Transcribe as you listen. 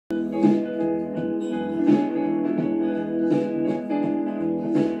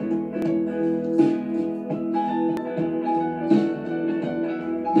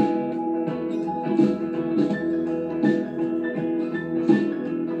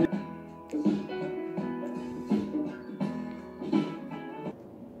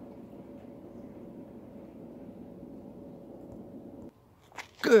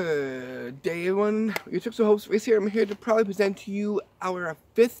Good day, everyone. Your Trickster host Race here. I'm here to proudly present to you our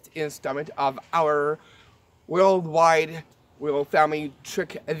 5th installment of our worldwide Royal Family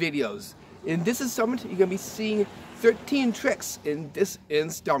trick videos. In this installment, you're going to be seeing 13 tricks in this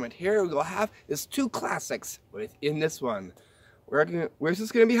installment. Here we'll have is 2 classics within this one. Where's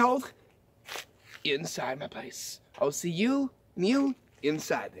this going to be held? Inside my place. I'll see you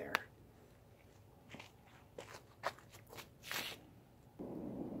inside there.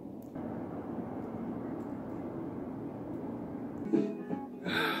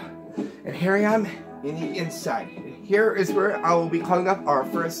 And here I am in the inside. And here is where I will be calling up our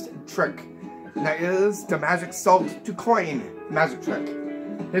first trick. And that is the magic salt to coin magic trick.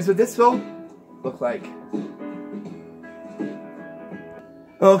 Here's what this will look like.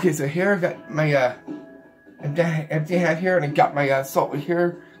 Okay, so here I've got my empty hand here, and I got my salt right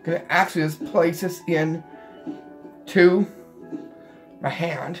here. I'm gonna actually just place this in to my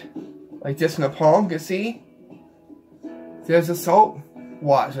hand, like this in the palm. You can see there's the salt.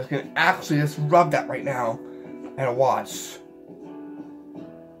 Watch, I can actually just rub that right now, and watch.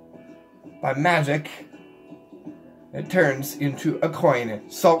 By magic, it turns into a coin.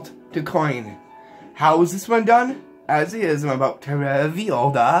 Salt to coin. How is this one done? As is, I'm about to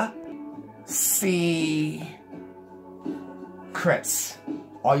reveal the secrets.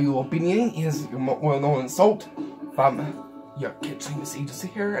 All you will be needing is your well-known salt from your kitchen. You see just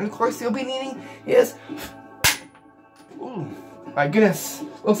here, and of course you'll be needing is, ooh, my goodness,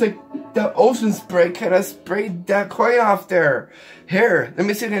 looks like the ocean spray kind of sprayed that coin off there. Here, let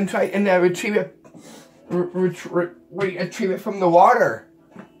me see if I can try and retrieve it from the water.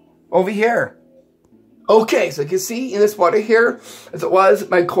 Over here. Okay, so you can see in this water here, as it was,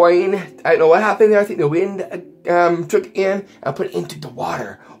 my coin, I don't know what happened there. I think the wind took in and put it into the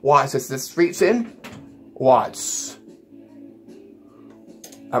water. Watch, as this reaches in, watch.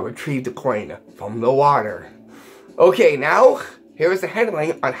 I retrieved the coin from the water. Okay, now, here is the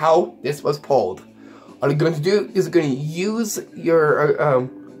handling on how this was pulled. All you're going to do is you're going to use your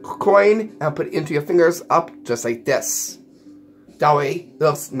coin and put it into your fingers up just like this. That way, it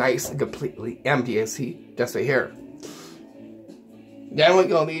looks nice and completely empty, as see, just right here. Then what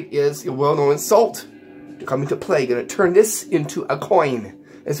you'll need is your well-known salt to come into play. You're going to turn this into a coin.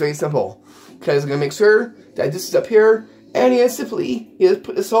 It's very simple. Because you're going to make sure that this is up here, and you simply just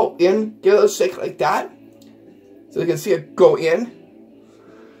put the salt in, give it a little shake like that. So you can see it go in.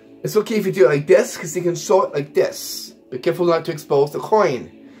 It's okay if you do it like this, because you can show it like this. Be careful not to expose the coin.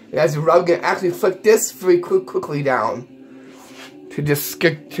 And as you rub, you can actually flick this very quickly down to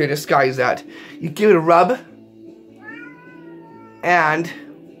disguise that. You give it a rub, and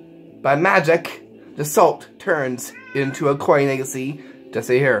by magic, the salt turns into a coin. You can see just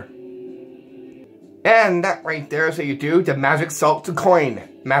right here. And that right there is how you do the magic salt to coin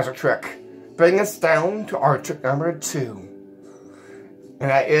magic trick. Bring us down to our trick number 2. And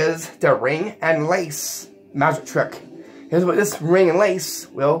that is the ring and lace magic trick. Here's what this ring and lace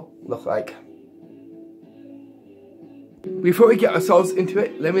will look like. Before we get ourselves into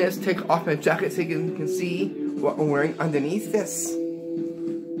it, let me just take off my jacket so you can see what I'm wearing underneath this.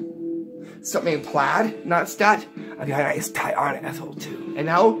 Something plaid, not stat. I got a nice tie on it as well too. And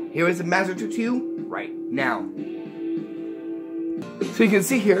now, here is the magic trick to you right now. So you can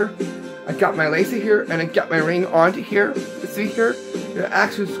see here, I got my lace here, and I got my ring onto here. You see here, you're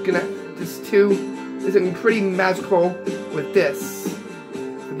actually just gonna, this too, is something pretty magical with this.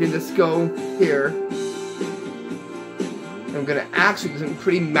 You can just go here. I'm gonna actually do something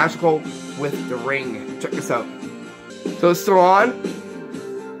pretty magical with the ring. Check this out. So it's still on.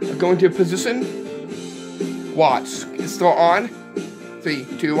 I go into a position. Watch. It's still on. 3,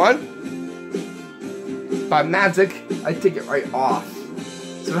 2, 1. By magic, I take it right off.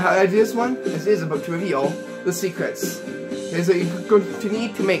 So how I do this one? This is about to reveal the secrets. Here's what you're going to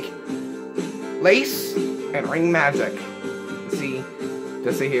need to make lace and ring magic. See,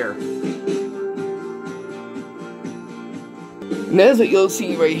 just right here. And that is what you'll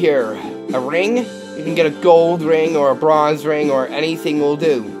see right here. A ring. You can get a gold ring or a bronze ring or anything will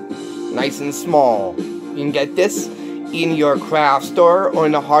do. Nice and small. You can get this in your craft store or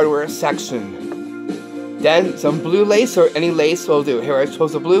in the hardware section. Then some blue lace or any lace will do. Here I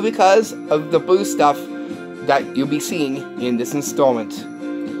chose the blue because of the blue stuff that you'll be seeing in this installment.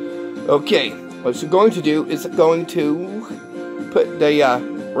 Okay, what you're going to do is going to put the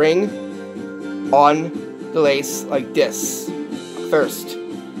ring on the lace like this. First,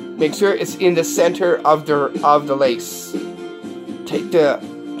 make sure it's in the center of the lace. Take the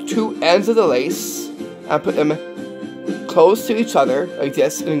 2 ends of the lace and put them close to each other like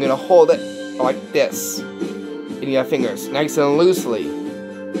this, and you're gonna hold it like this in your fingers, nice and loosely.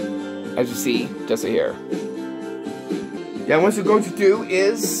 as you see just here. Then what you're going to do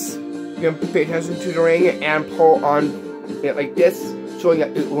is you're going to pay attention to the ring and pull on it like this, showing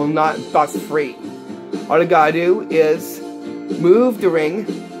that it will not bust free. All you gotta do is move the ring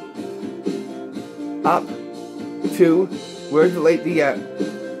up to where the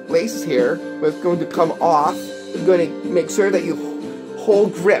lace is here, where it's going to come off. You're going to make sure that you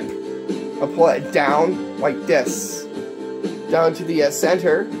hold grip and pull it down like this, down to the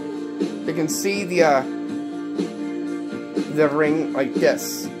center. You can see the ring like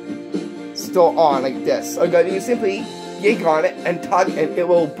this, still on like this. All you gotta do is simply yank on it and tug, and it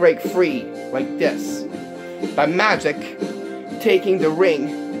will break free like this. By magic, taking the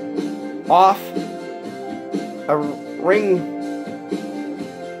ring off a ring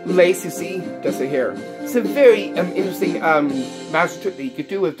lace, you see, just here. It's a very interesting magic trick that you could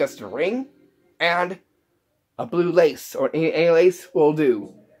do with just a ring and a blue lace, or any lace will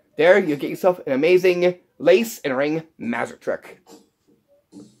do. There, you get yourself an amazing lace and ring magic trick.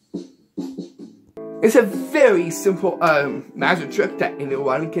 It's a very simple magic trick that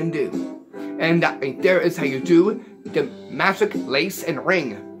anyone can do. And that right there is how you do the magic lace and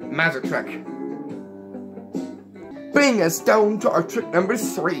ring magic trick. Bringing us down to our trick number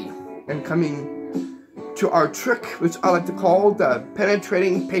 3. And coming to our trick, which I like to call the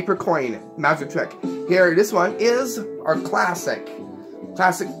penetrating paper coin magic trick. Here, this one is our classic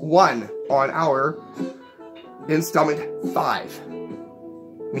 1 on our installment 5.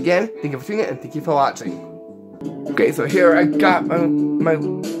 Again, thank you for tuning in and thank you for watching. Okay, so here I got my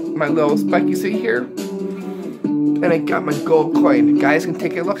little spike you see here, and I got my gold coin. You guys can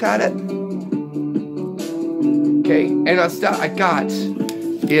take a look at it. Okay, and the stuff I got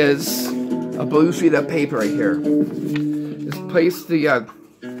is a blue sheet of paper right here. Just place the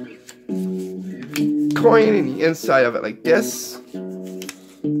coin in the inside of it like this.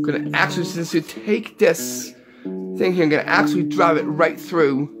 I'm gonna actually, since you take this thing here, I'm gonna actually drive it right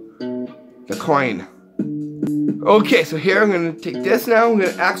through the coin. Okay, so here I'm gonna take this now. I'm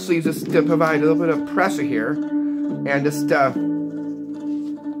gonna actually just provide a little bit of pressure here and just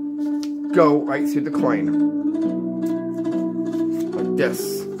go right through the coin like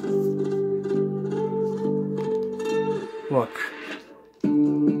this. Look.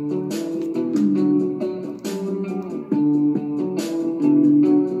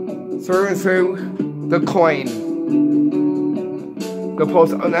 Through and through the coin. Go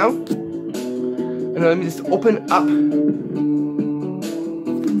pause it out now. And then let me just open up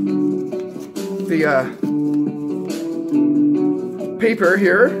the paper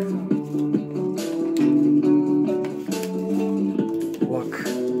here. Look.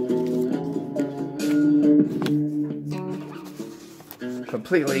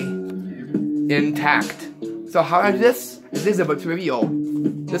 Completely intact. So how I do this? This is about to reveal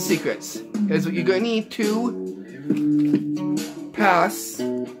the secrets. Here's what you're going to need to pass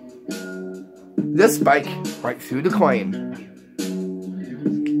this spike right through the coin.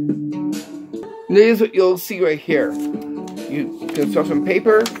 And here's what you'll see right here. You can start some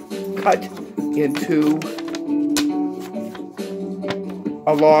paper, cut into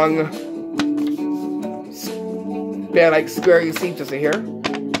a long band-like square you see just here.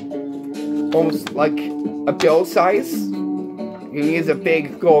 Almost like a bill size. You can use a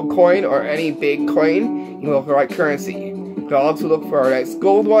big gold coin or any big coin. You can look for the right currency. You can also look for a nice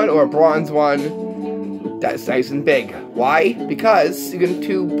gold one or a bronze one that's nice and big. Why? Because you're going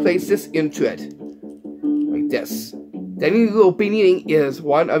to place this into it. Like this. Then you will be needing is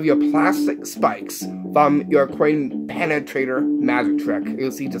one of your plastic spikes from your coin penetrator magic trick.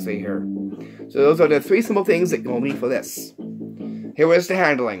 You'll see just right here. So those are the 3 simple things that you'll need for this. Here is the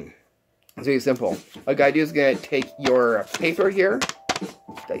handling. It's really simple. All you gotta do is gonna take your paper here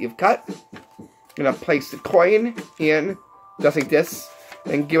that you've cut. Gonna place the coin in just like this,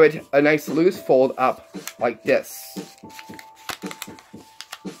 and give it a nice loose fold up like this.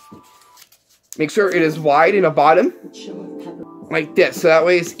 Make sure it is wide in the bottom, like this, so that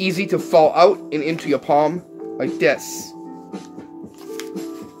way it's easy to fall out and into your palm, like this.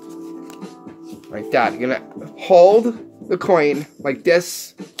 Like that. You're gonna hold the coin like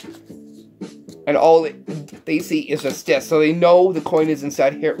this. And all they see is just this. So they know the coin is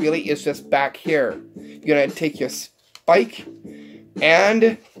inside here. Really, it's just back here. You're going to take your spike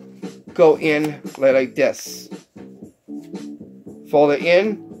and go in like this. Fold it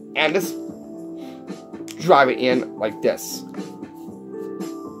in and just drive it in like this.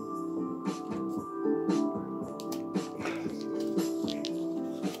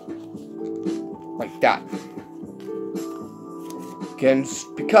 Like that. Again,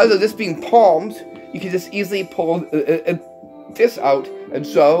 because of this being palmed, you can just easily pull this out, and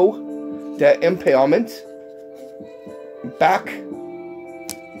so the impalement, back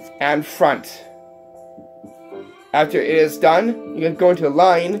and front. After it is done, you're going to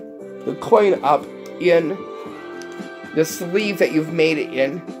line the coin up in the sleeve that you've made it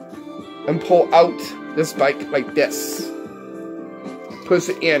in and pull out the spike like this. Push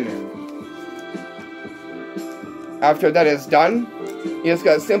it in. After that is done, you just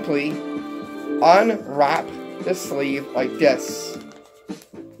gotta simply unwrap the sleeve like this.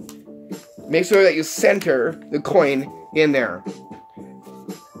 Make sure that you center the coin in there.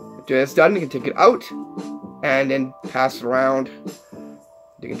 After it's done, you can take it out and then pass it around.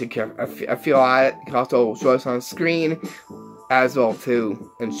 You can take a feel at it. You can also show us on the screen as well too,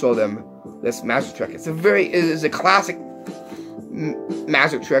 and show them this magic trick. It is a classic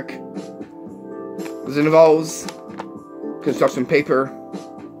magic trick because it involves construction paper,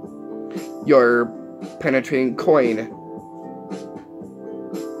 your penetrating coin,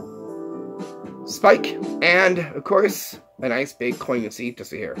 spike, and of course a nice big coin you see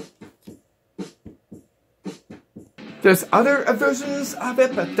just here. There's other versions of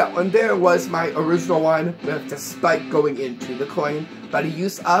it, but that one there was my original one with the spike going into the coin by the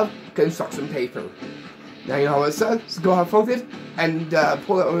use of construction paper. Now you know how it's done, so go have fun with it and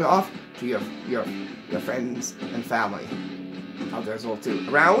pull that one off to your friends and family out there as well too,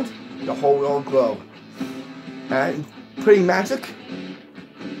 around the whole world globe. And putting magic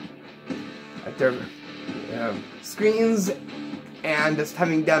at their screens and just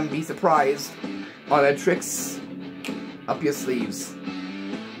having them be surprised on the tricks up your sleeves.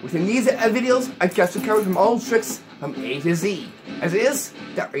 Within these videos, I've got you covered from all tricks from A to Z. As it is,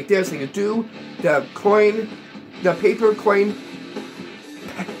 that right there, so you do the coin, the paper coin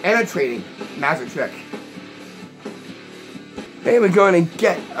penetrating magic trick. Then we're going to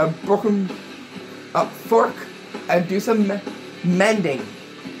get a broken up fork and do some mending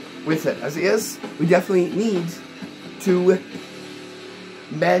with it. As it is, we definitely need to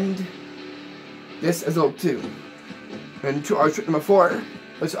mend this as well too. And to our trick number 4,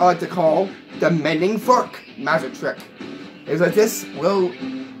 which I like to call the mending fork magic trick. Is what this will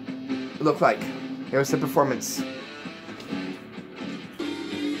look like. Here's the performance.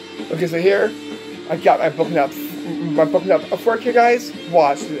 Okay, so here I've got my broken up a fork here, guys.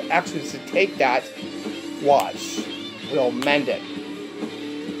 Watch. Actually, to take that, watch. We'll mend it.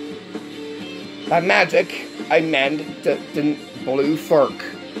 By magic, I mend the blue fork.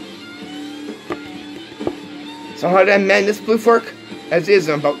 So how did I mend this blue fork? As is,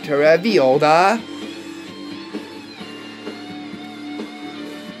 I'm about to reveal the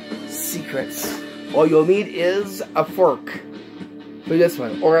secrets. All you'll need is a fork for this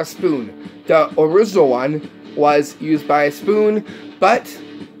one, or a spoon. The original one was used by a spoon, but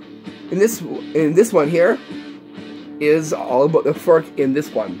in this one here is all about the fork in this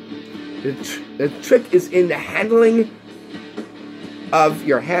one. The trick is in the handling of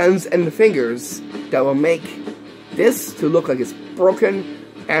your hands and the fingers that will make this to look like it's broken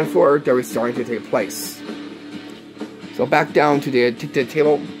and for the restoring to take place. So back down to the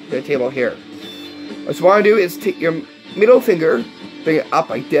table here. What you want to do is take your middle finger, bring it up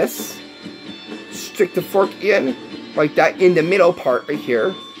like this, stick the fork in like that in the middle part right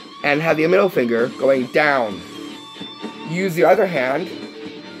here, and have your middle finger going down. Use the other hand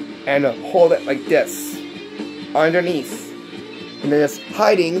and hold it like this underneath, and then just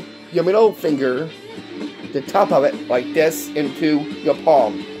hiding your middle finger, the top of it like this, into your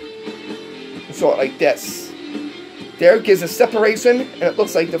palm. So like this. There gives a separation, and it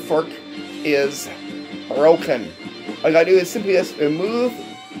looks like the fork is broken. All you gotta do is simply just remove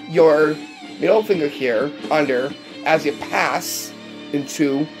your middle finger here under as you pass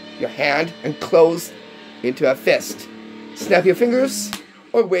into your hand and close into a fist. Snap your fingers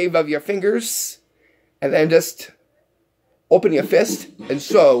or wave of your fingers, and then just open your fist and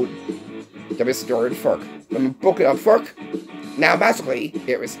show the restored fork. From a broken up fork, now magically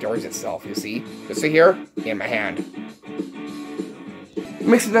it restores itself, you see. Just here in my hand. It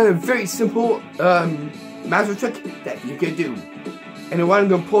makes another very simple magic trick that you can do. And you want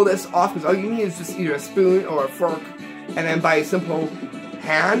to pull this off because all you need is just either a spoon or a fork, and then by a simple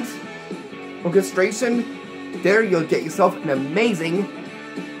hand orchestration, there you'll get yourself an amazing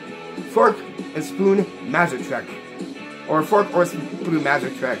fork and spoon magic trick. Or a fork or spoon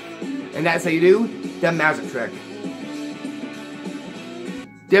magic trick. And that's how you do the magic trick.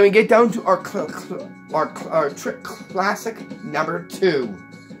 Then we get down to our trick classic number 2,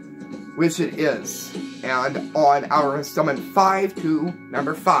 which it is. And on our installment 5 to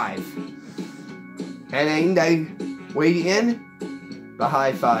number 5. And then I weigh in the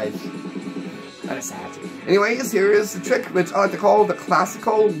high 5. That is sad. Anyways, here is the trick which I like to call the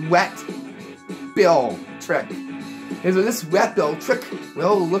classical wet bill trick. Here's what this wet bill trick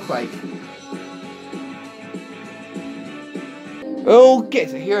will look like. Okay,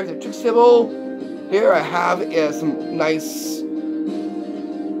 so here's the trick symbol. Here I have is some nice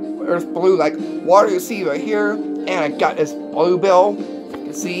earth blue like water you see right here. And I got this blue bill, you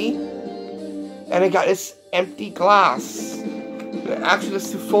can see. And I got this empty glass. Actually,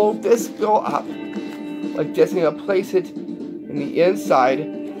 just to fold this bill up like this, I'm gonna place it in the inside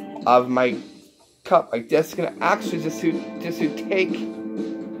of my cup like this. I'm gonna actually just to take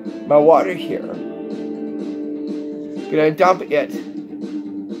my water here. I'm gonna dump it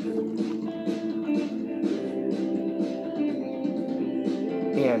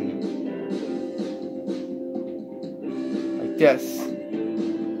in like this.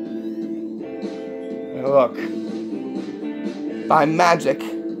 And look, by magic,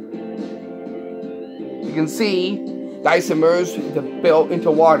 you can see that I submerged the bill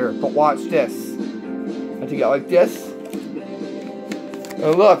into water. But watch this. I have to get like this.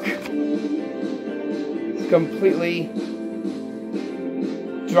 And look, it's completely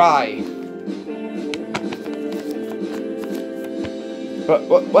dry. But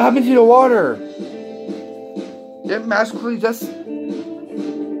what happened to the water? It magically just...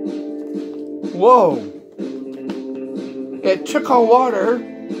 Whoa! It took on water.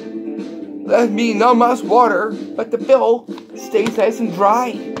 That means not much water, but the bill stays nice and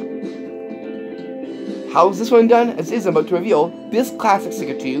dry. How is this one done? As is about to reveal this classic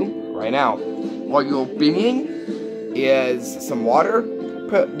secret to you right now. What you'll be needing is some water.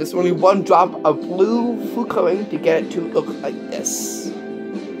 There's only one drop of blue food coloring to get it to look like this.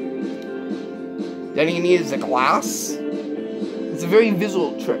 Then you need is a glass. It's a very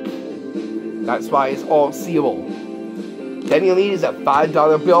visual trick. That's why it's all seeable. Then you'll need is a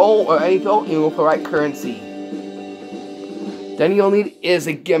 $5 bill or any bill in the right currency. Then you'll need is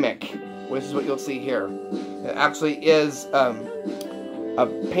a gimmick, which is what you'll see here. It actually is a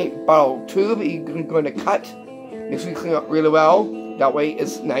paint bottle tube that you're going to cut. Make sure you clean up really well. That way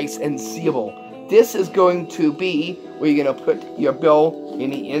it's nice and seeable. This is going to be where you're going to put your bill in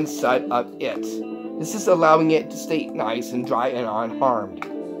the inside of it. This is allowing it to stay nice and dry and unharmed.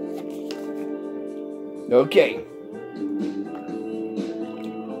 Okay.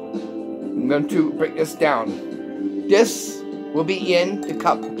 I'm going to break this down. This will be in the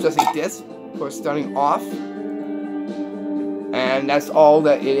cup just like this for starting off. And that's all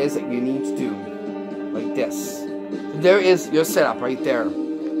that it is that you need to do. Like this. There is your setup right there.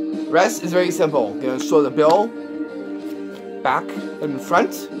 Rest is very simple. You're going to show the bill back and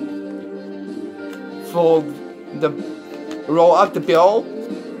front. Roll up the bill.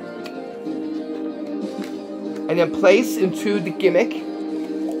 And then place into the gimmick.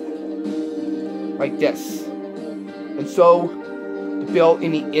 Like this. And so the bill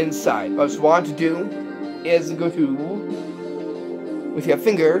in the inside. What you want to do is go through with your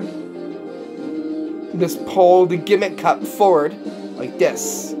finger. Just pull the gimmick cup forward like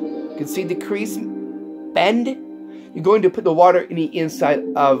this. You can see the crease bend. You're going to put the water in the inside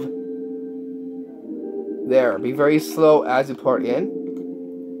of there. Be very slow as you pour it in.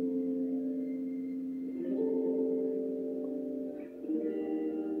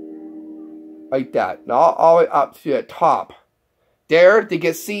 Like that. Not all the way up to the top. There, you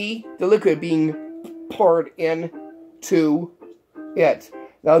can see the liquid being poured into it.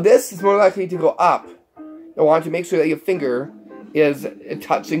 Now this is more likely to go up. You want to make sure that your finger is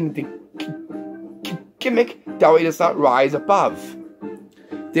touching the gimmick. That way it does not rise above.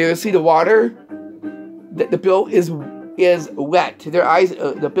 There you see the water. The bill is wet. To their eyes,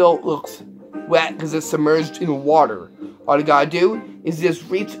 the bill looks wet because it's submerged in water. All you gotta do is just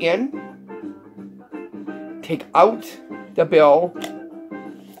reach in, take out the bill,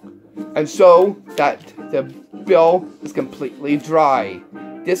 and show that the bill is completely dry.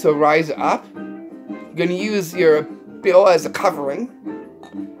 This will rise up. You're going to use your bill as a covering,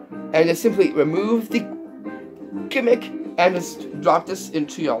 and just simply remove the gimmick and just drop this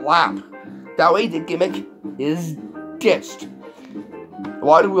into your lap. That way the gimmick is ditched. The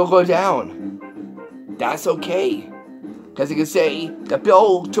water will go down. That's okay, because you can say the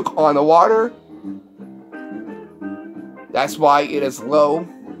bill took on the water. That's why it is low.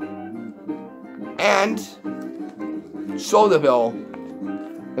 And show the bill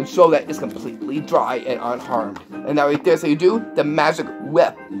and show that it's completely dry and unharmed. And now right there, so you do the magic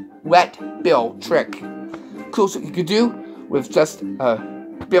wet bill trick. Cool, so you could do with just a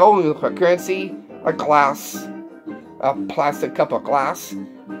bill in the currency, a glass, a plastic cup of glass,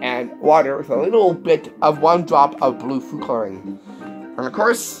 and water with a little bit of 1 drop of blue food coloring. And of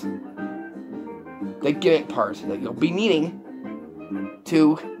course, the gimmick part that you'll be needing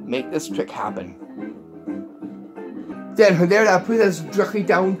to make this trick happen. Then from there, that puts us directly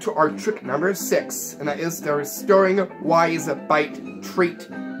down to our trick number 6, and that is the restoring wise bite treat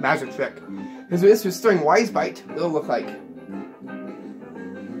magic trick. Because this restoring wise bite, it'll look like.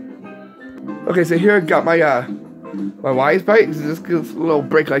 Okay, so here I got my my wise bite. So just gives a little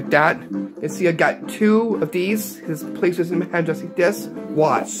break like that. You see, I got 2 of these. Just place this in my hand just like this.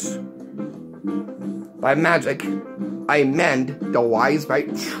 Watch. By magic, I mend the wise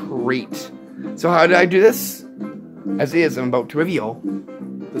bite treat. So how did I do this? As is, I'm about to reveal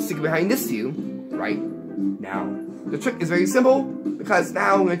the secret behind this to you right now. The trick is very simple because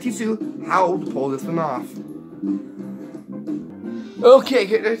now I'm going to teach you how to pull this one off. Okay,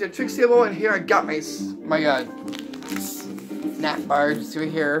 here's the trick table, and here I got my snack bar. Just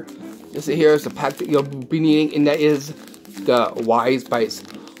right here. This here is the pack that you'll be needing, and that is the Wise Bites.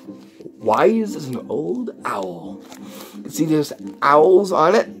 Wise is an old owl. You see, there's owls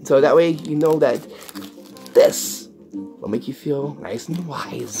on it, so that way you know that this will make you feel nice and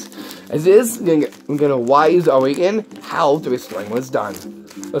wise. As is, I'm gonna wise our way in how the restoring was done.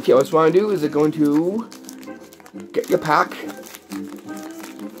 Okay, what you want to do is you're going to get your pack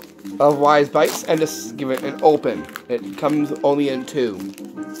of Wise Bites and just give it an open. It comes only in 2,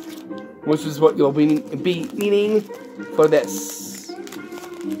 which is what you'll be needing for this.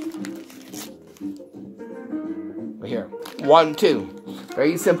 Right here, 1, 2.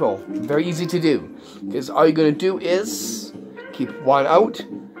 Very simple, very easy to do. Because all you're gonna do is keep one out,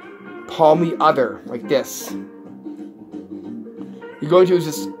 palm the other like this. You're going to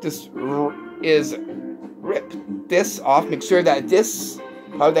just rip this off. Make sure that this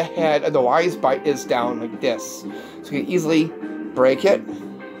part of the head of the Wise Bite is down like this. So you can easily break it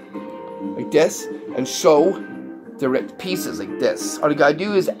like this and show the ripped pieces like this. All you gotta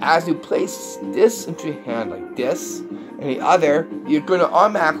do is, as you place this into your hand like this, and the other, you're gonna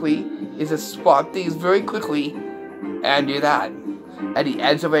automatically is to swap these very quickly and do that at the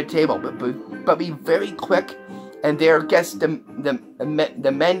edge of a table. But be very quick, and there gets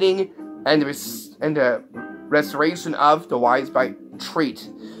the mending and the restoration of the Wise Bite treat.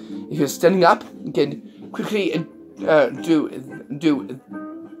 If you're standing up, you can quickly do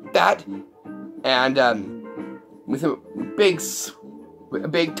that, and with a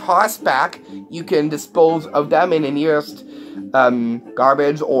big toss back, you can dispose of them in the nearest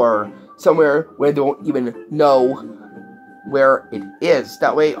garbage or somewhere where they don't even know where it is.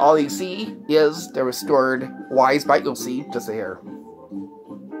 That way, all you see is the restored Wise Bite. You'll see just here.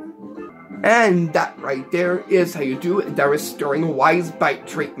 And that right there is how you do the restoring Wise Bite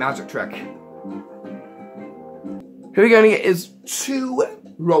treat magic trick. Here you're gonna get is 2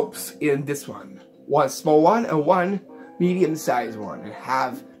 ropes in this one. 1 small one and 1 medium-sized one, and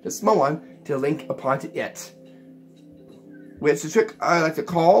have the small one to link upon to it. Which is the trick I like to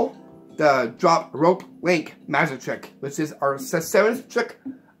call the drop rope link magic trick, which is our 7th trick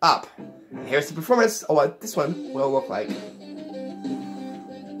up. And here's the performance of what this one will look like.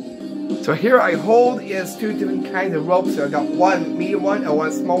 So here I hold is 2 different kinds of ropes. So I got 1 medium one and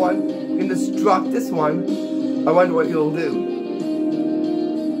 1 small one. You can just drop this one. I wonder what you'll do.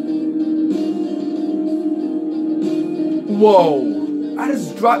 Whoa! I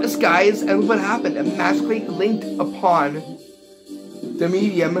just dropped this, guys, and look what happened. It magically linked upon the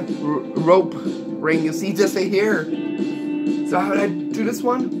medium rope ring you see just right here. So how did I do this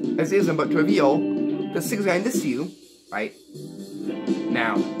one? As is, I'm about to reveal the secret behind this to you right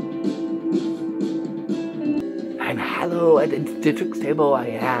now. I'm hello at the tricks table. I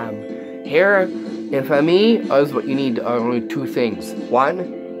am here. And for me, is what you need are only 2 things.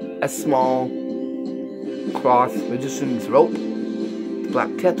 1, a small cloth magician's rope,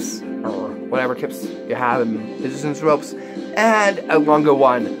 black tips, or whatever tips you have in magician's ropes, and a longer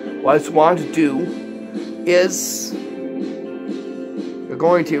one. What you want to do is you're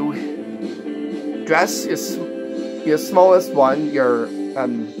going to dress your smallest one, your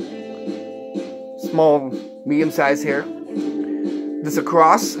small medium size here, this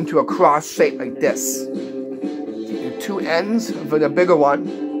across into a cross shape like this. Take the 2 ends for the bigger one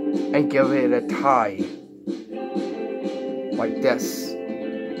and give it a tie. Like this.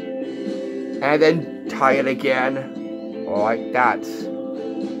 And then tie it again. Like that.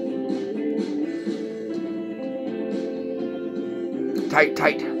 Tight,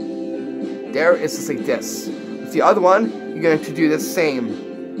 tight. There, it's just like this. With the other one, you're going to do the same.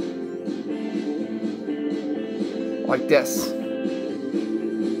 Like this.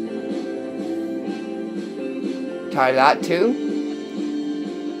 Tie that too.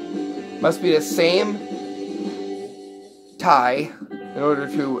 Must be the same tie in order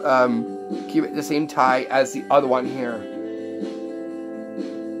to keep it the same tie as the other one here.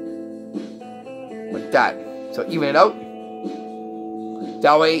 like that. So even it out.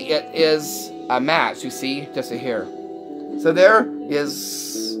 That way it is a match, you see, just here. So there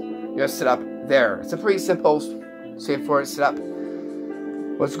is your setup there. It's a pretty simple, straightforward setup.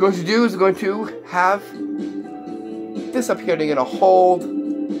 What it's going to do is going to have this up here. They're going to hold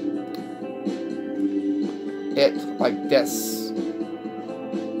it like this.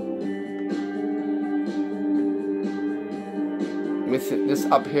 With this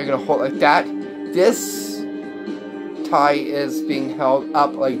up here, going to hold it like that. This tie is being held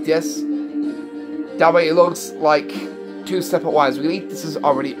up like this. That way it looks like two separate ones. Really, this is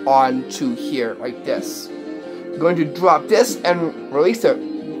already on to here, like this. You're going to drop this and release the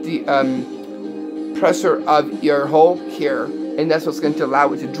pressure of your hole here, and that's what's going to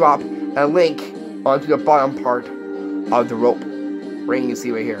allow it to drop a link onto the bottom part of the rope ring you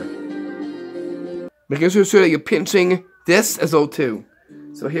see right here. Making sure that you're pinching this as well too.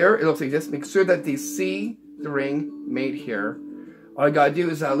 So here it looks like this. Make sure that they see the ring made here. All you gotta do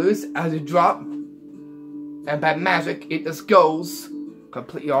is loose as you drop, and by magic it just goes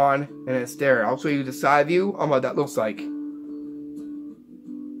completely on and it's there. I'll show you the side view on what that looks like.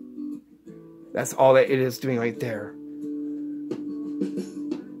 That's all that it is doing right there.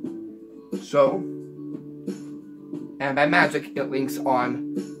 So, and by magic it links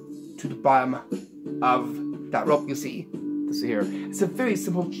on to the bottom of that rope you see. This here. It's a very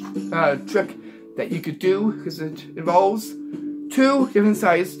simple trick that you could do because it involves two different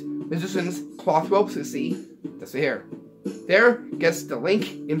sized magician's cloth ropes, you see. This here. There gets the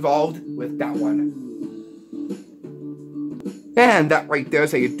link involved with that one. And that right there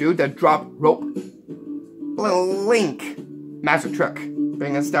is how you do the drop rope link magic trick.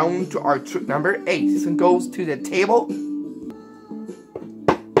 Bring us down to our trick number 8. This one goes to the table.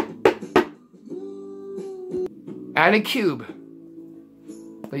 And a cube.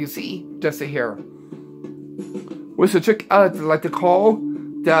 That you see just here. What's the trick I like to call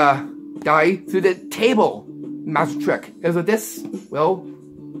the die through the table magic trick? Is what this will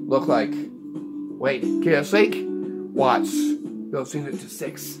look like. Wait, get a shake. Watch. We'll change it to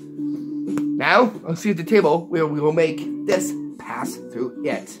 6. Now, I'll see at the table where we will make this pass through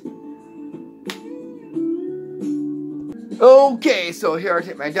it. Okay, so here I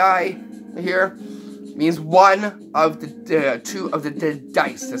take my die. Here means one of the two of the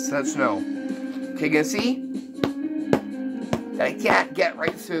dice. That's let you know. Okay, you can see that I can't get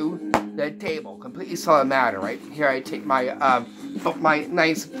right through the table. Completely solid matter, right? Here I take my my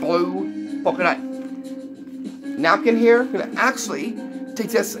nice blue polka dot napkin here. I'm gonna actually take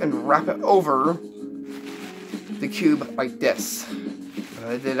this and wrap it over the cube like this.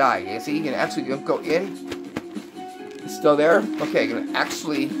 The die, you see, you can actually go in. It's still there. Okay, I'm gonna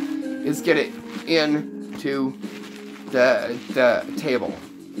actually get it into the table.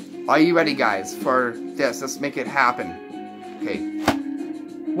 Are you ready, guys, for this? Let's make it happen. Okay.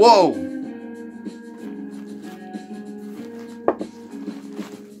 Whoa!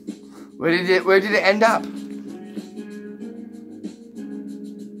 Where did it end up?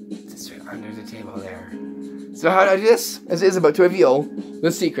 Just right under the table there. So how do I do this? As it is about to reveal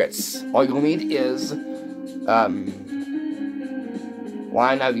the secrets. All you'll need is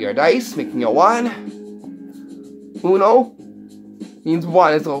one of your dice, making a 1. Uno means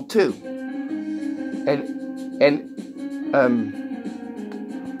 1 is equal 2. And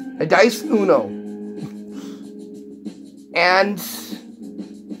a dice uno. And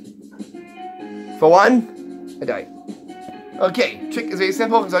for 1, a die. Okay, trick is very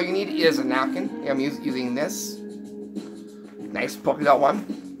simple because all you need is a napkin. I'm using this. Nice polka dot one.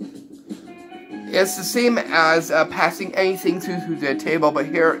 It's the same as passing anything through the table, but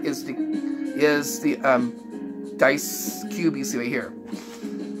here is the dice cube you see right here.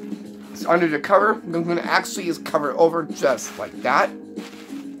 It's under the cover. I'm going to actually just cover it over just like that,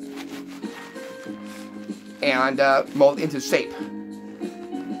 and mold into shape.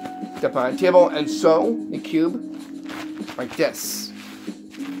 Step on the table and sew the cube like this.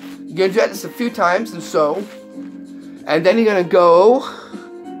 You're gonna do that just a few times and sew, and then you're gonna go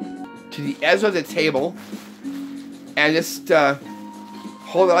to the edge of the table and just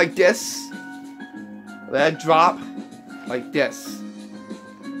hold it like this. Let it drop like this.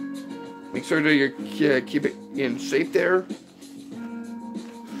 Make sure that you keep it in shape there.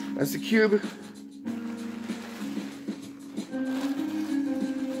 That's the cube.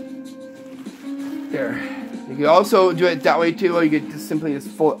 There. You can also do it that way too, or you could just simply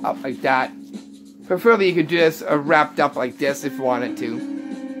fold it up like that. Preferably you could do this wrapped up like this if you wanted to.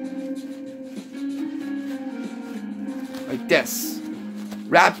 Like this.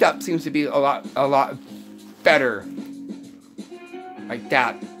 Wrapped up seems to be a lot better. Like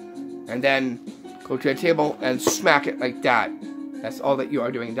that. And then go to a table and smack it like that. That's all that you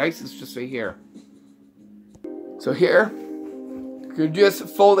are doing. Dice is just right here. So here, you just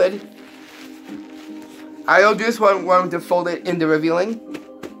fold it. I'll just want to fold it in the revealing.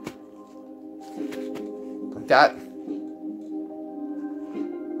 Like that.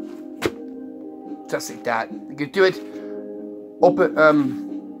 Just like that. You can do it open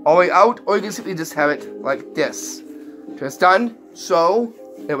all the way out, or you can simply just have it like this. So it's done. So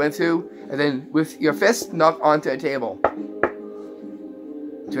it went through, and then with your fist, knock onto a table.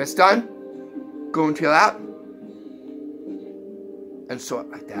 So it's done. Go into your lap and sew it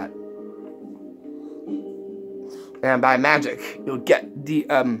like that. And by magic, you'll get the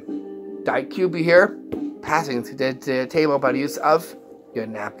die cube here passing to the table by the use of your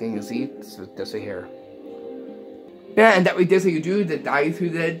napkin. You see, this right here. Yeah, and that way, this is how you do the die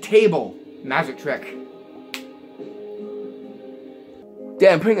through the table magic trick.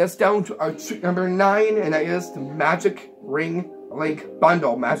 Then bring us down to our trick number 9, and that is the magic ring link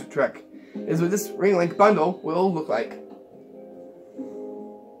bundle magic trick. This is what this ring link bundle will look like.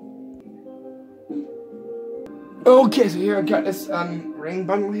 Okay, so here I got this ring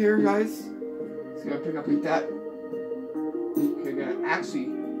bundle here, guys. So you're gonna pick up like that. Okay, you're gonna actually,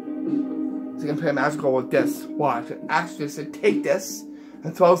 so you're gonna play a magical with this. Watch. Actually, so take this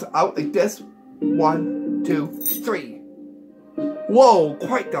and throw it out like this. 1, 2, 3. Whoa,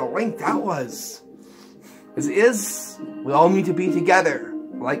 quite the length that was. As it is, we all need to be together,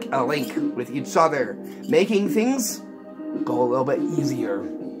 like a link with each other, making things go a little bit easier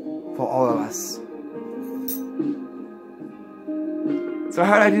for all of us. So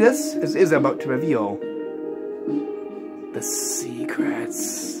how do I do this? This is about to reveal the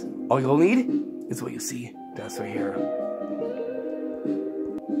secrets. All you'll need is what you see. That's right here.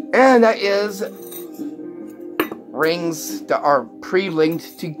 And that is rings that are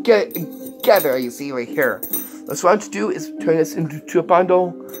pre-linked together, you see right here. So what I want to do is turn this into a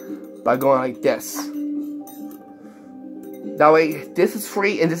bundle by going like this. That way, this is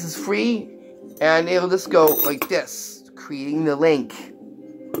free and this is free, and it'll just go like this, creating the link.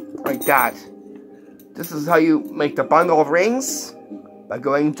 Like that. This is how you make the bundle of rings, by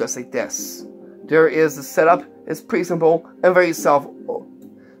going just like this. There is the setup. It's pretty simple and very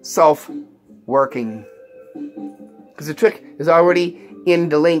self-working. Because the trick is already in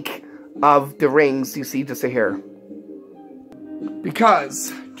the link of the rings you see just right here.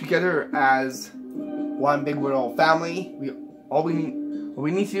 Because together as one big little family, what we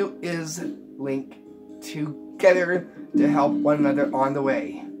need to do is link together to help one another on the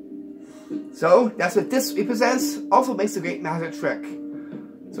way. So that's what this represents. Also makes a great magic trick.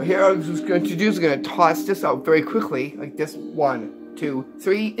 So here I'm just going to do is going to toss this out very quickly, like this. 1, 2,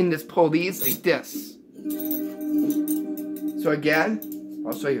 3, and just pull these like this. So again,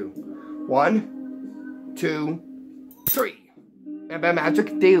 I'll show you. 1, 2, 3. And by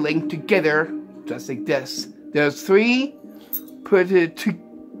magic, they link together just like this. There's 3. Put it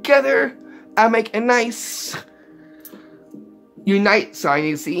together and make a nice unite sign,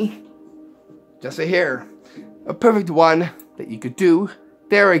 you see. Just right here. A perfect one that you could do.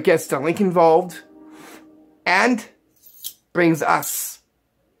 There it gets the link involved. And brings us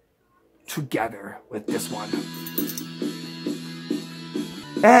together with this one.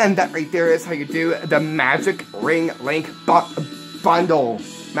 And that right there is how you do the magic ring link bundle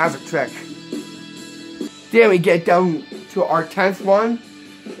magic trick. Then we get down to our 10th one,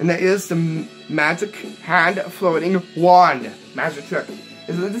 and that is the magic hand floating wand magic trick.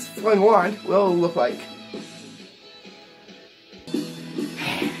 Is what this floating wand will look like.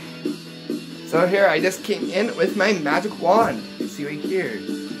 So here I just came in with my magic wand. You see right here.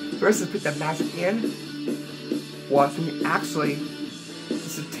 First, let's put the magic in. Watch me actually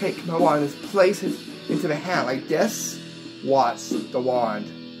just to take my wand and place it into the hand like this. Watch the wand.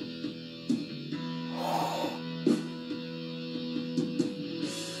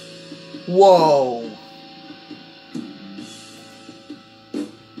 Whoa.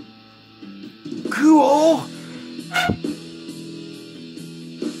 Cool.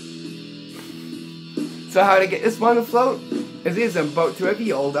 So how to get this wand to float? It is about to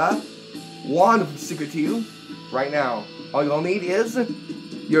reveal the wand secret to you right now. All you'll need is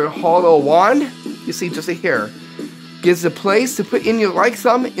your hollow wand. You see just here. Gives a place to put in your right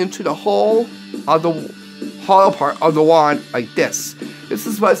thumb into the hole of the hollow part of the wand like this. This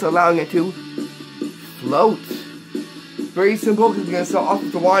is what's allowing it to float. Very simple, because you're going to sell off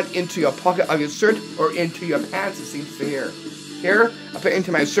the wand into your pocket of your shirt or into your pants. It seems to here. Here, I put it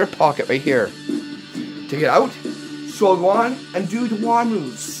into my shirt pocket right here. Take it out, show the wand, and do the wand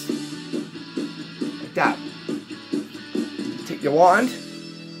moves. Like that. Take your wand,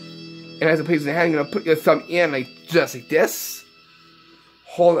 And as a place in the hand, you're gonna put your thumb in like just like this.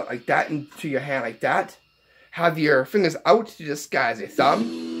 Hold it like that into your hand like that. Have your fingers out to disguise your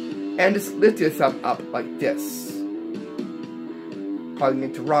thumb. And just lift your thumb up like this. Causing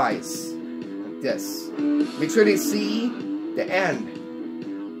it to rise. Like this. Make sure they see the end.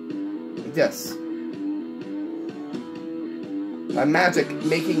 Like this. By magic,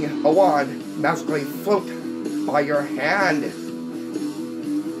 making a wand magically float by your hand.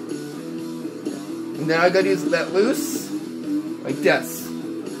 And then all you gotta do is let loose, like this.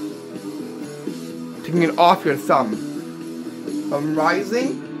 Taking it off your thumb. From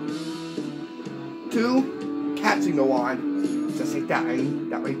rising to catching the wand. Just like that.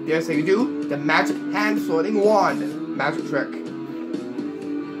 And that right there, so you do the magic hand floating wand. Magic trick.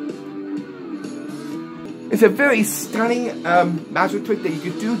 It's a very stunning magic trick that you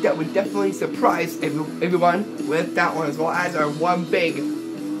could do that would definitely surprise everyone with that one, as well as our one big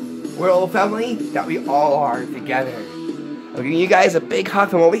world family that we all are together. I'm giving you guys a big hug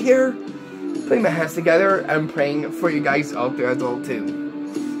from over here, putting my hands together and praying for you guys out there as well too.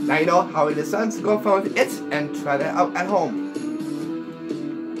 Now you know how it is done, so go have fun with it and try that out at home.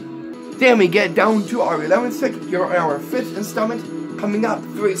 Then we get down to our 11th trick. You're on our 5th installment coming up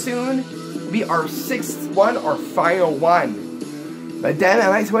very soon. Be our 6th one or final one. But then I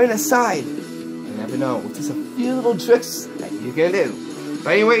like to put it aside. You never know. Just a few little tricks that you can do.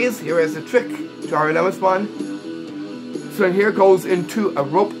 But anyways, here is the trick to our 11th one. So here goes into a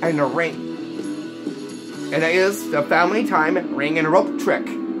rope and a ring. And that is the family time ring and rope trick.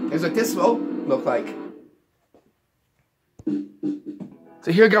 Here's what this will look like.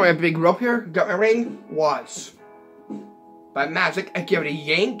 So here I got my big rope here. Got my ring. Watch. By magic, I give it a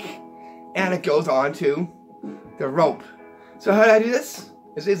yank. And it goes on to the rope. So how do I do this?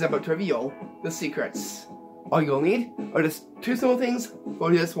 This is about to reveal the secrets. All you'll need are just two simple things for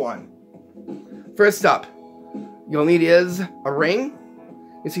this one. First up, you'll need is a ring.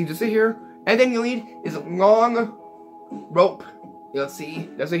 You see just here. And then you'll need is a long rope. You'll see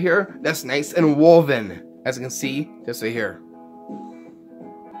just here. That's nice and woven. As you can see just here.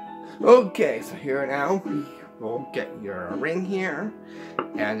 Okay, so here now. We'll get your ring here,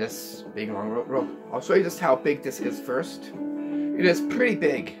 and this big long rope. I'll show you just how big this is first. It is pretty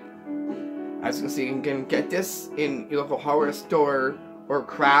big. As you can see, you can get this in your local hardware store or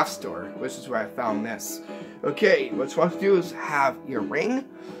craft store, which is where I found this. Okay, what you want to do is have your ring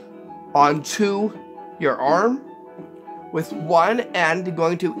onto your arm, with one end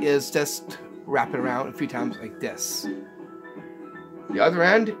going to is just wrap it around a few times like this. The other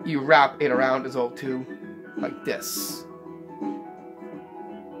end, you wrap it around as well too. Like this.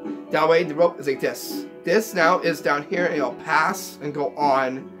 That way the rope is like this. This now is down here and it'll pass and go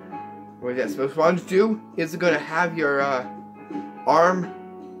on with this. But what you want to do is you're going to have your arm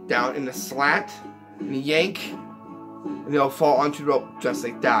down in the slant and yank and it'll fall onto the rope just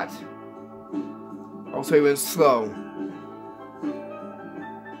like that. Also even slow.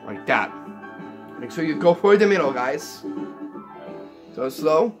 Like that. Make sure you go for the middle, guys. So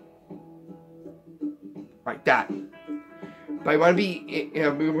slow. Like that. But you want to be,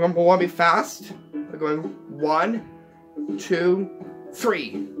 we want to be fast. We're going 1, 2,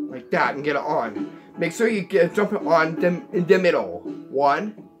 3, like that, and get it on. Make sure you jump it on in the middle.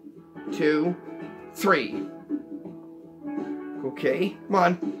 1, 2, 3. Okay, come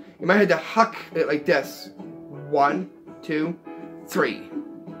on. You might have to huck it like this. 1, 2, 3,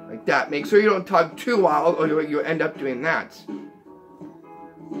 like that. Make sure you don't tug too wild, or you'll end up doing that.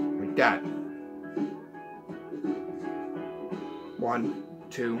 Like that. 1,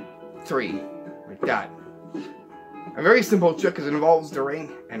 2, 3, like that. A very simple trick because it involves the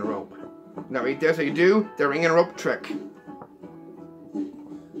ring and rope. Now right there, so you do the ring and rope trick.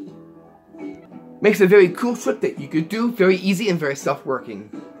 Makes a very cool trick that you could do, very easy and very self-working.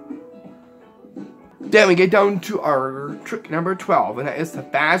 Then we get down to our trick number 12, and that is the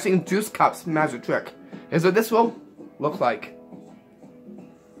vanishing juice cups magic trick. Here's what this will look like.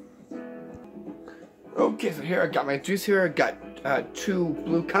 Okay, so here I got my juice here. I got 2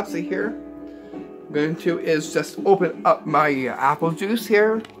 blue cups here. I'm going to is just open up my apple juice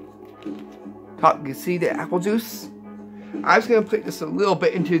here. Top, you can see the apple juice. I'm just going to put this a little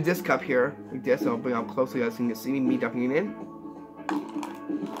bit into this cup here, like this. I'll bring it up closely so you can see me dumping it in.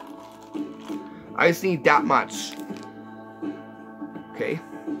 I just need that much. Okay.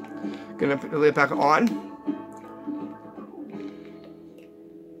 Gonna put the lid back on.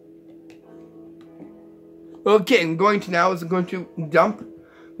 Okay, I'm going to dump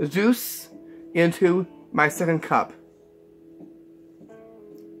the juice into my second cup.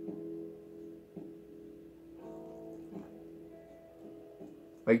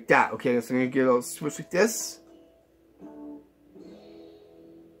 Like that. Okay, so I'm gonna get a little switch like this.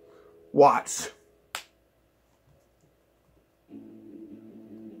 Watch.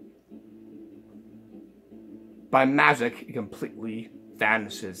 By magic, it completely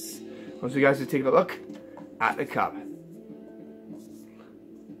vanishes. I want you guys to take a look at the cup.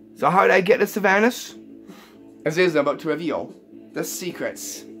 So how did I get this to vanish? As it is about to reveal the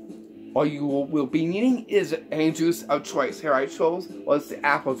secrets. All you will be needing is any juice of choice. Here I chose was the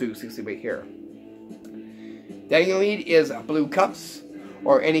apple juice, you see right here. Then you'll need is blue cups,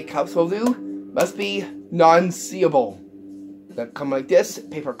 or any cups will do. Must be non-seeable. That come like this,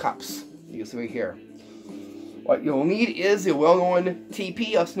 paper cups. You see right here. What you'll need is the well-known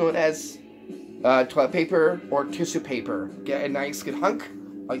TP, also known as toilet paper or tissue paper. Get a nice good hunk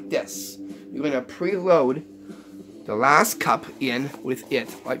like this. You're going to preload the last cup in with it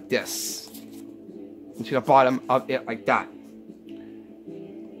like this. Into the bottom of it like that.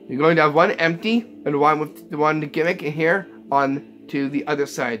 You're going to have one empty and one with the gimmick in here on to the other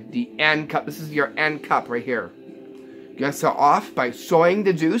side. The end cup. This is your end cup right here. You're going to start off by showing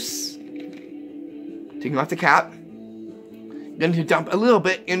the juice. Taking off the cap. Then to dump a little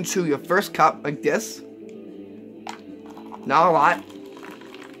bit into your first cup like this. Not a lot.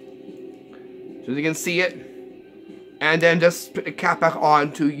 So you can see it. And then just put the cap back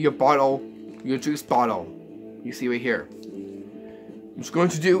on to your bottle, your juice bottle. You see right here. What it's going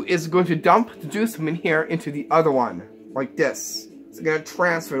to do is going to dump the juice from in here into the other one. Like this. So you're going to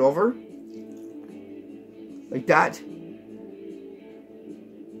transfer it over. Like that. And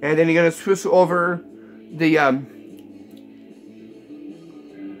then you're going to switch over the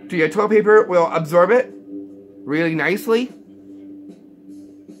your toilet paper will absorb it really nicely.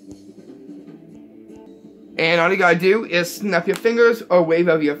 And all you gotta do is snap your fingers or wave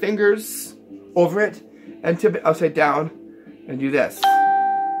of your fingers over it and tip it upside down and do this.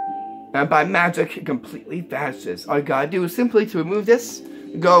 And by magic, it completely vanishes. All you gotta do is simply to remove this,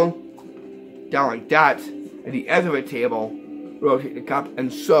 go down like that at the edge of a table, rotate the cup,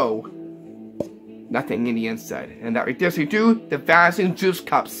 and show nothing in the inside. And that right there, so you do the vanishing juice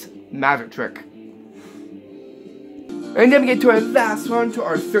cups magic trick. And then we get to our last one, to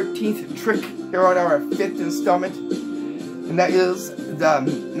our 13th trick here on our 5th installment. And that is the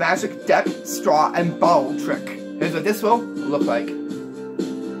magic deck, straw, and bottle trick. Here's what this will look like.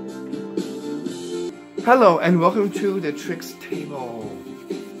 Hello and welcome to the tricks table.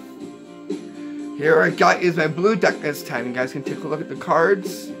 Here I got is my blue deck this time. You guys can take a look at the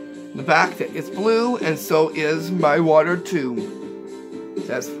cards. The back that is blue, and so is my water too. It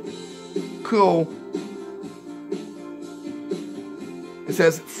says cool. It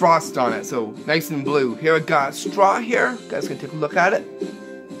says frost on it, so nice and blue. Here I got straw here. You guys can take a look at it.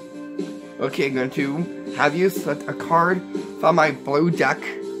 Okay, I'm going to have you select a card from my blue deck.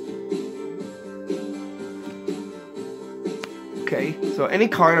 Okay, so any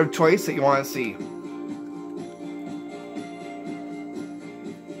card of choice that you want to see.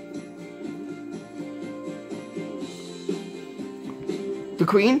 The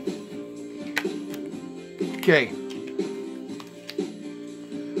Queen. Okay.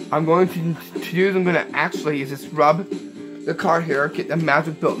 I'm going to actually just rub the card here, get the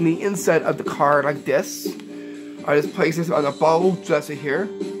magic built in the inside of the card like this. I just place this on the bottle just here.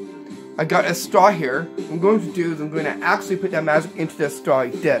 I got a straw here. What I'm going to do is I'm going to actually put that magic into the straw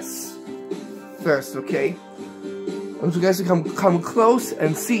like this. First, okay? I want you guys to come close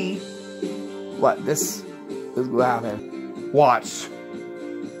and see what this is going to happen. Watch.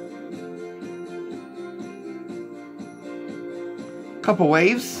 Couple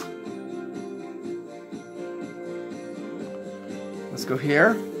waves. Let's go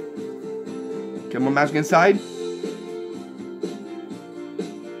here. Get more magic inside.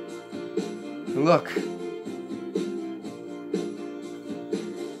 And look.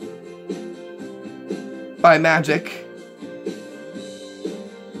 By magic,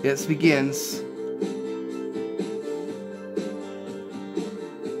 it begins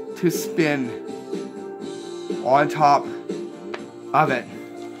to spin on top of it.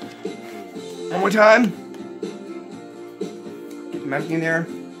 One more time. Get the magic in there.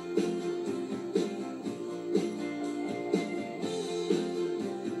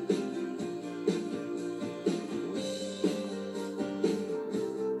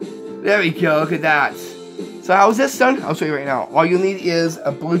 There we go, look at that. So how is this done? I'll show you right now. All you need is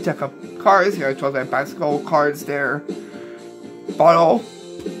a blue deck of cards. Here I chose my bicycle cards there. Bottle.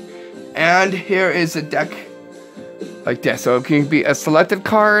 And here is a deck like this. So it can be a selected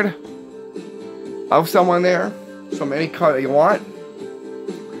card of someone there. From any card that you want.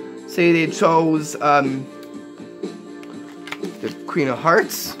 Say they chose the Queen of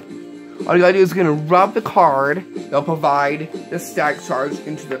Hearts. All you gotta do is you're gonna rub the card. They'll provide the stack charge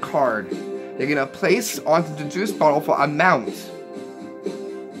into the card. They're gonna place onto the juice bottle for a mount.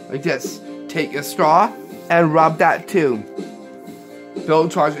 Like this. Take a straw and rub that too.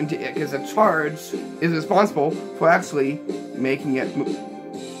 Build charge into it, because the charge is responsible for actually making it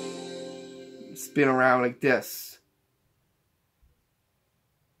spin around like this.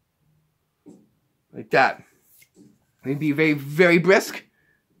 Like that. And be very, very brisk.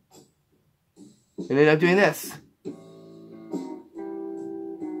 And end up doing this.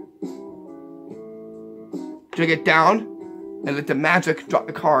 Drag it down and let the magic drop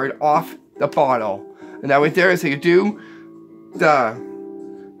the card off the bottle. And that right there is how you do the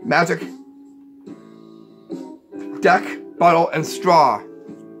magic deck, bottle, and straw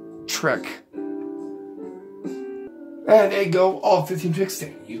trick. And there you go, all 15 tricks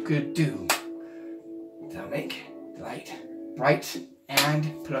that you could do. So make the light bright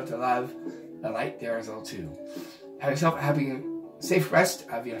and put out the love. The light there is all too. Have yourself a happy, safe rest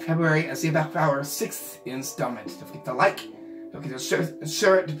of your February and see you back for our 6th installment. Don't forget to like, don't forget to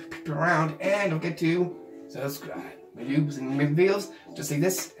share it to people around, and don't forget to subscribe. My videos and videos just like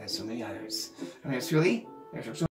this and so many others. I'm yours truly,